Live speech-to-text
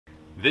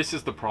This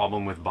is the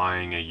problem with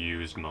buying a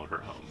used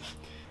motorhome.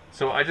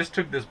 So I just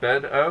took this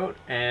bed out,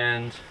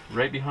 and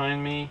right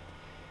behind me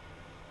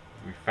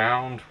we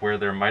found where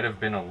there might have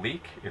been a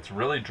leak. It's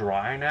really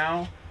dry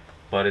now,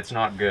 but it's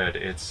not good.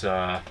 It's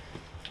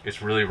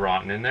really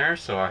rotten in there,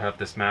 so I have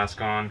this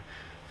mask on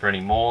for any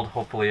mold.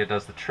 Hopefully it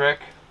does the trick.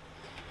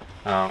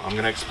 I'm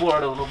gonna explore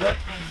it a little bit.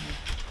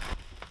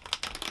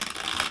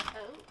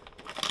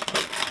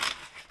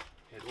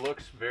 It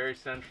looks very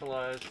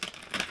centralized.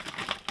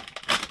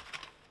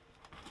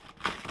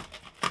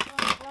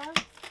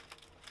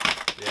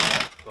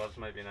 Yeah, gloves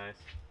might be nice.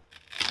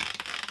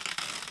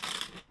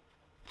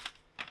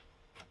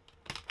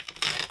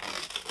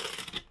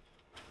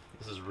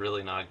 This is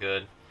really not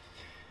good.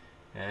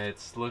 It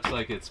looks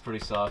like it's pretty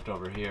soft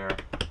over here.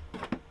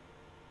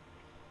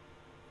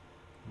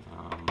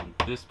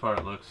 This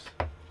part looks...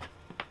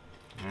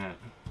 yeah.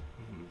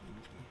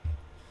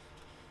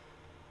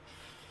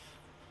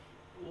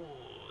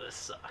 Ooh, this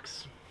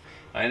sucks.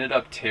 I ended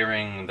up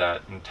tearing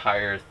that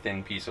entire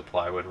thin piece of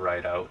plywood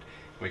right out.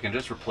 We can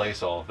just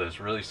replace all of this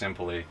really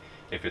simply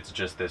if it's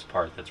just this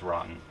part that's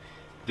rotten.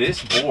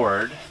 This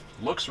board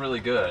looks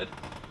really good,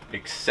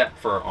 except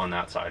for on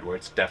that side where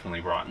it's definitely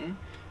rotten.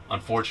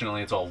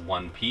 Unfortunately, it's all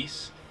one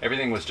piece.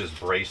 Everything was just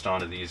braced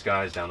onto these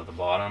guys down at the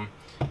bottom,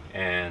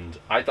 and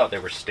I thought they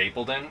were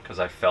stapled in because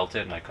I felt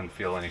it and I couldn't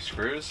feel any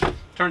screws.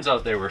 Turns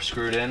out they were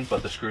screwed in,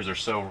 but the screws are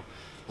so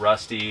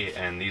rusty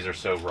and these are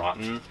so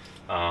rotten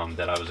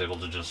that I was able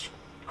to just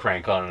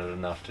crank on it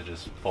enough to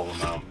just pull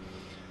them out.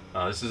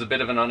 This is a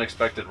bit of an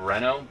unexpected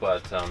reno,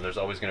 but there's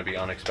always going to be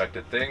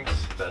unexpected things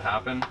that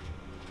happen,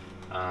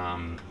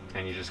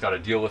 and you just got to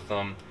deal with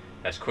them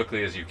as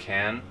quickly as you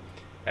can,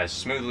 as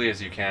smoothly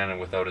as you can, and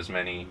without as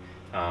many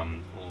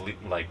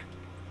like,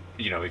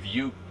 you know, if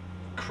you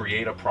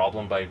create a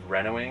problem by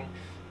renoing,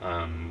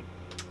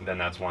 then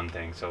that's one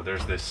thing. So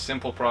there's this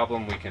simple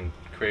problem, we can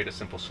create a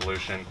simple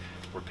solution,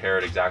 repair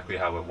it exactly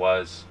how it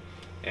was,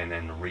 and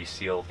then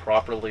reseal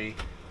properly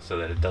so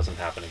that it doesn't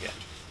happen again.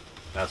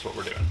 That's what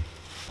we're doing.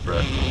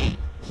 Right.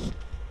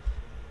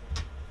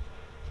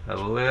 A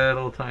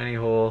little tiny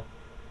hole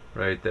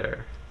right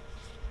there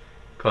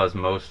caused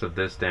most of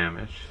this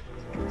damage.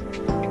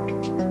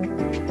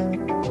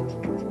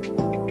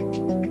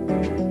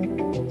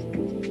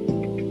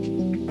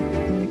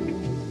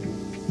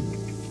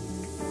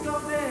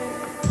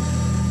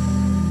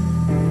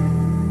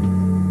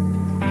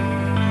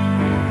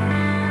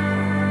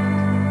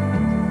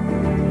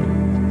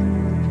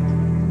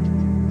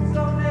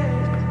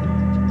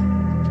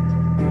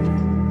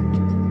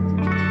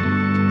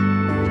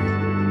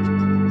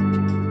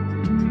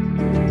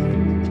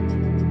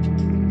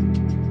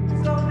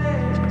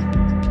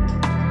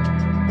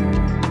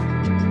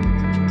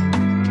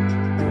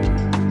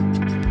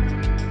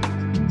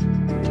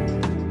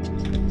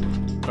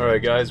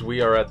 Alright guys,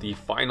 we are at the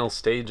final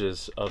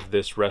stages of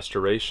this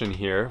restoration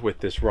here with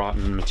this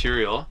rotten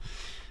material.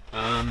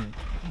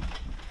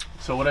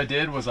 So what I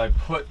did was I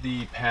put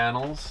the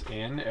panels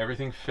in,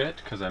 everything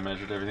fit because I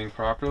measured everything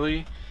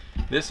properly.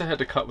 This I had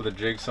to cut with a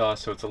jigsaw,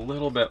 so it's a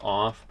little bit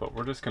off, but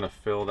we're just going to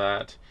fill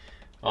that.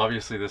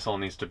 Obviously this all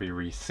needs to be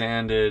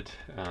resanded.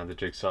 The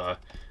jigsaw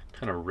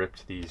kind of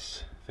ripped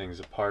these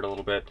things apart a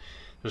little bit.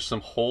 There's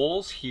some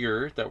holes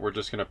here that we're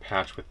just going to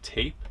patch with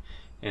tape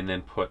and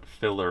then put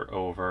filler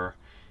over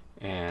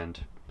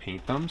and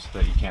paint them so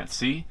that you can't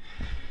see.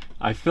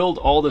 I filled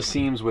all the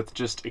seams with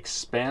just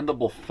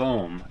expandable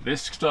foam.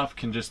 This stuff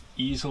can just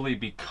easily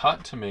be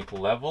cut to make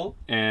level,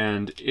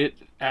 and it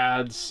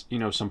adds, you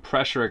know, some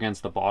pressure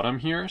against the bottom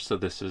here. So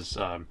this is,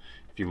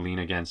 if you lean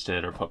against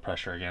it or put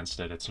pressure against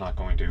it, it's not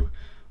going to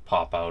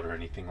pop out or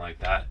anything like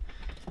that.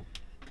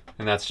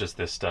 And that's just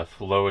this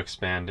stuff, low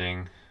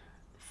expanding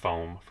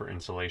foam for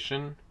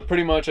insulation.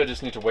 Pretty much I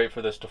just need to wait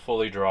for this to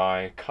fully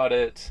dry, cut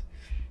it,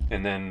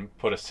 and then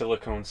put a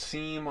silicone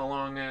seam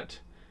along it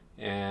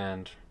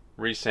and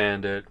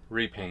resand it,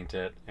 repaint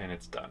it, and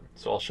it's done.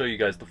 So I'll show you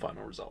guys the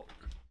final result.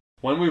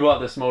 When we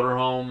bought this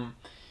motorhome,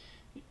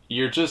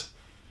 you're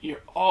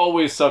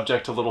always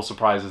subject to little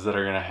surprises that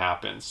are going to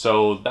happen.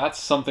 So that's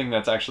something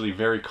that's actually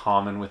very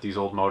common with these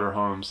old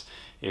motorhomes,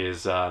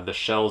 is the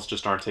shells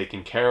just aren't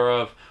taken care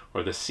of,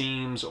 or the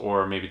seams,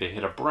 or maybe they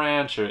hit a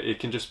branch, or it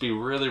can just be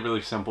really,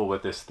 really simple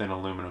with this thin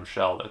aluminum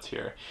shell that's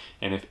here.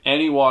 And if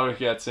any water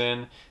gets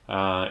in,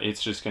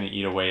 it's just going to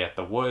eat away at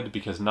the wood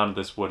because none of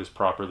this wood is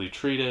properly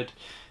treated.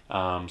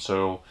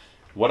 So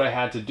what I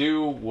had to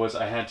do was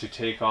I had to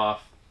take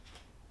off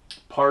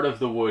part of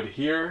the wood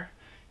here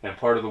and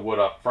part of the wood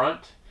up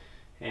front,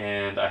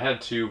 and I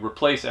had to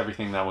replace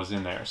everything that was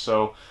in there.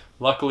 So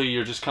luckily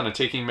you're just kind of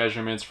taking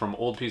measurements from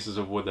old pieces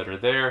of wood that are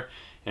there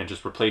and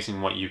just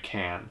replacing what you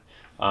can.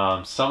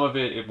 Some of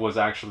it was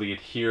actually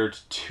adhered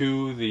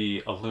to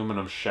the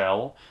aluminum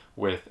shell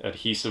with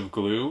adhesive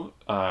glue,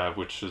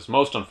 which is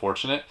most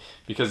unfortunate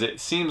because it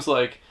seems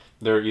like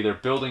they're either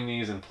building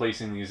these and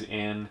placing these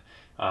in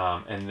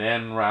and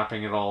then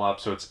wrapping it all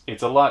up. So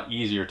it's a lot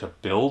easier to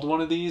build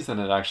one of these than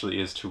it actually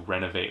is to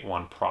renovate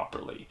one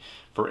properly.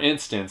 For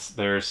instance,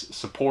 there's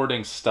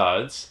supporting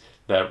studs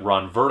that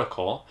run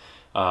vertical,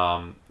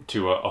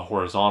 to a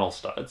horizontal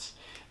studs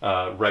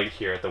right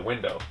here at the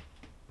window.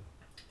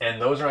 And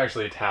those are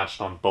actually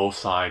attached on both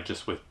sides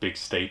just with big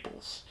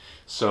staples.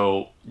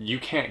 So you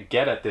can't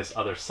get at this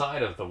other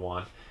side of the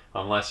one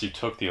unless you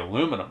took the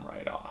aluminum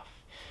right off.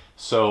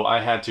 So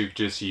I had to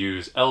just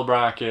use L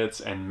brackets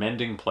and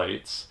mending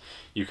plates.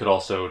 You could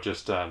also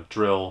just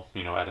drill,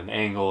 you know, at an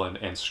angle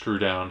and screw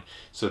down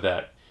so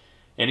that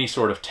any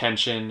sort of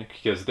tension,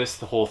 because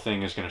the whole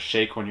thing is going to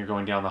shake when you're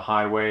going down the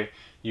highway.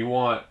 You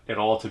want it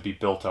all to be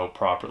built out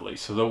properly.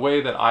 So the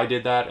way that I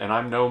did that, and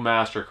I'm no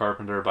master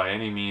carpenter by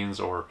any means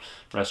or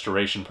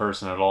restoration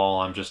person at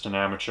all, I'm just an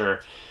amateur,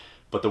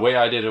 but the way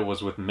I did it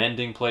was with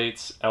mending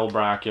plates, L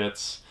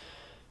brackets,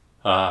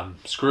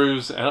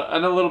 screws,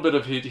 and a little bit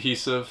of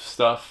adhesive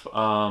stuff,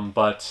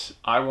 but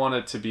I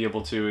wanted to be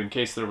able to, in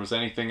case there was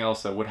anything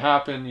else that would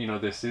happen, you know,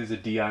 this is a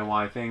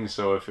DIY thing,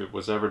 so if it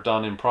was ever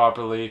done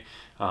improperly,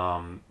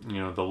 you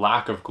know, the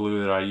lack of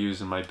glue that I use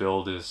in my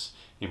build is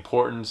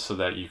important so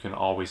that you can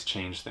always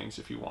change things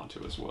if you want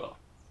to as well.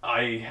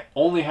 I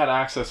only had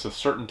access to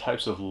certain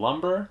types of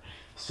lumber,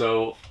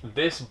 so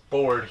this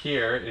board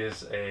here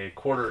is a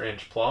 1/4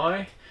 inch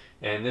ply,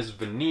 and this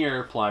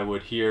veneer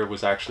plywood here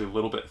was actually a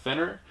little bit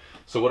thinner.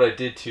 So what I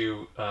did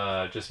to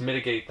just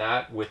mitigate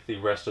that with the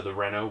rest of the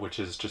reno, which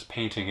is just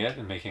painting it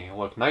and making it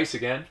look nice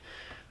again,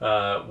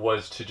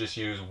 was to just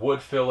use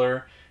wood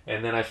filler.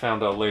 And then I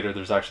found out later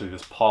there's actually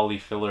this poly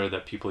filler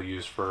that people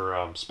use for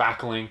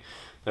spackling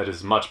that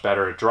is much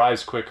better. It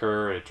dries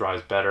quicker, it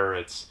dries better,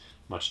 it's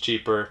much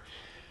cheaper.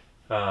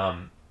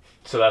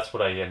 So that's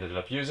what I ended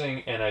up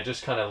using, and I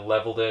just kind of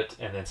leveled it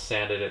and then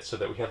sanded it so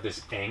that we have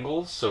these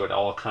angles, so it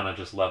all kind of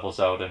just levels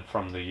out, and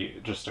from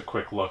just a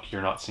quick look,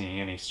 you're not seeing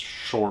any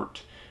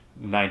short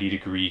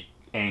 90-degree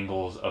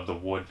angles of the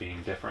wood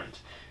being different.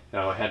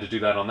 Now I had to do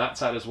that on that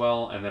side as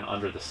well, and then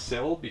under the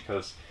sill,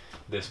 because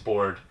this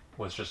board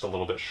was just a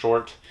little bit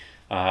short.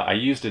 I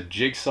used a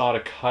jigsaw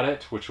to cut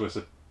it, which was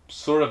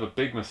sort of a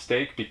big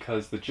mistake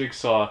because the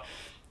jigsaw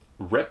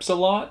rips a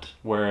lot,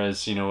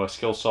 whereas, you know, a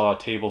skill saw, a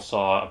table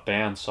saw, a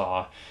band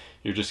saw,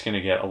 you're just going to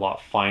get a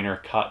lot finer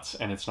cuts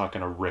and it's not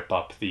going to rip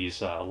up these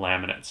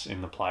laminates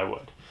in the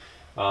plywood.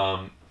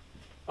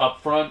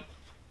 Up front,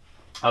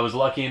 I was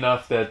lucky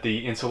enough that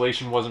the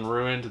insulation wasn't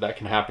ruined. That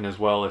can happen as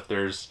well if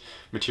there's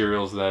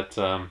materials that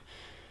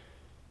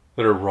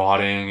that are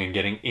rotting and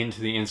getting into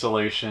the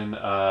insulation.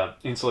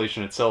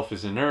 Insulation itself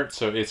is inert,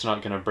 so it's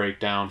not going to break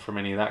down from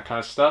any of that kind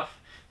of stuff.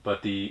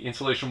 But the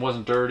insulation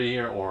wasn't dirty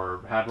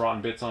or had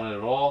rotten bits on it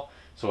at all.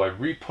 So I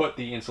re-put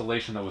the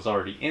insulation that was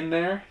already in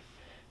there,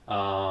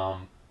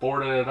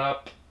 boarded it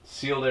up,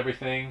 sealed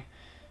everything,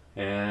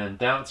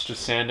 and now it's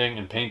just sanding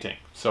and painting.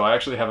 So I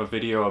actually have a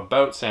video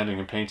about sanding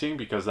and painting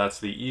because that's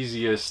the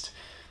easiest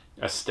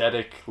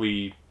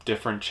aesthetically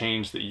different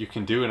change that you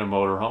can do in a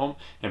motorhome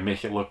and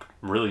make it look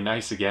really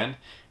nice again.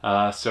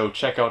 So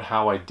check out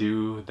how I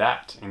do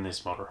that in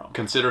this motorhome.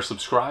 Consider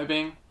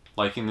subscribing,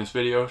 liking this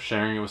video,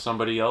 sharing it with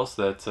somebody else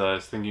that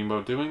is thinking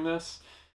about doing this.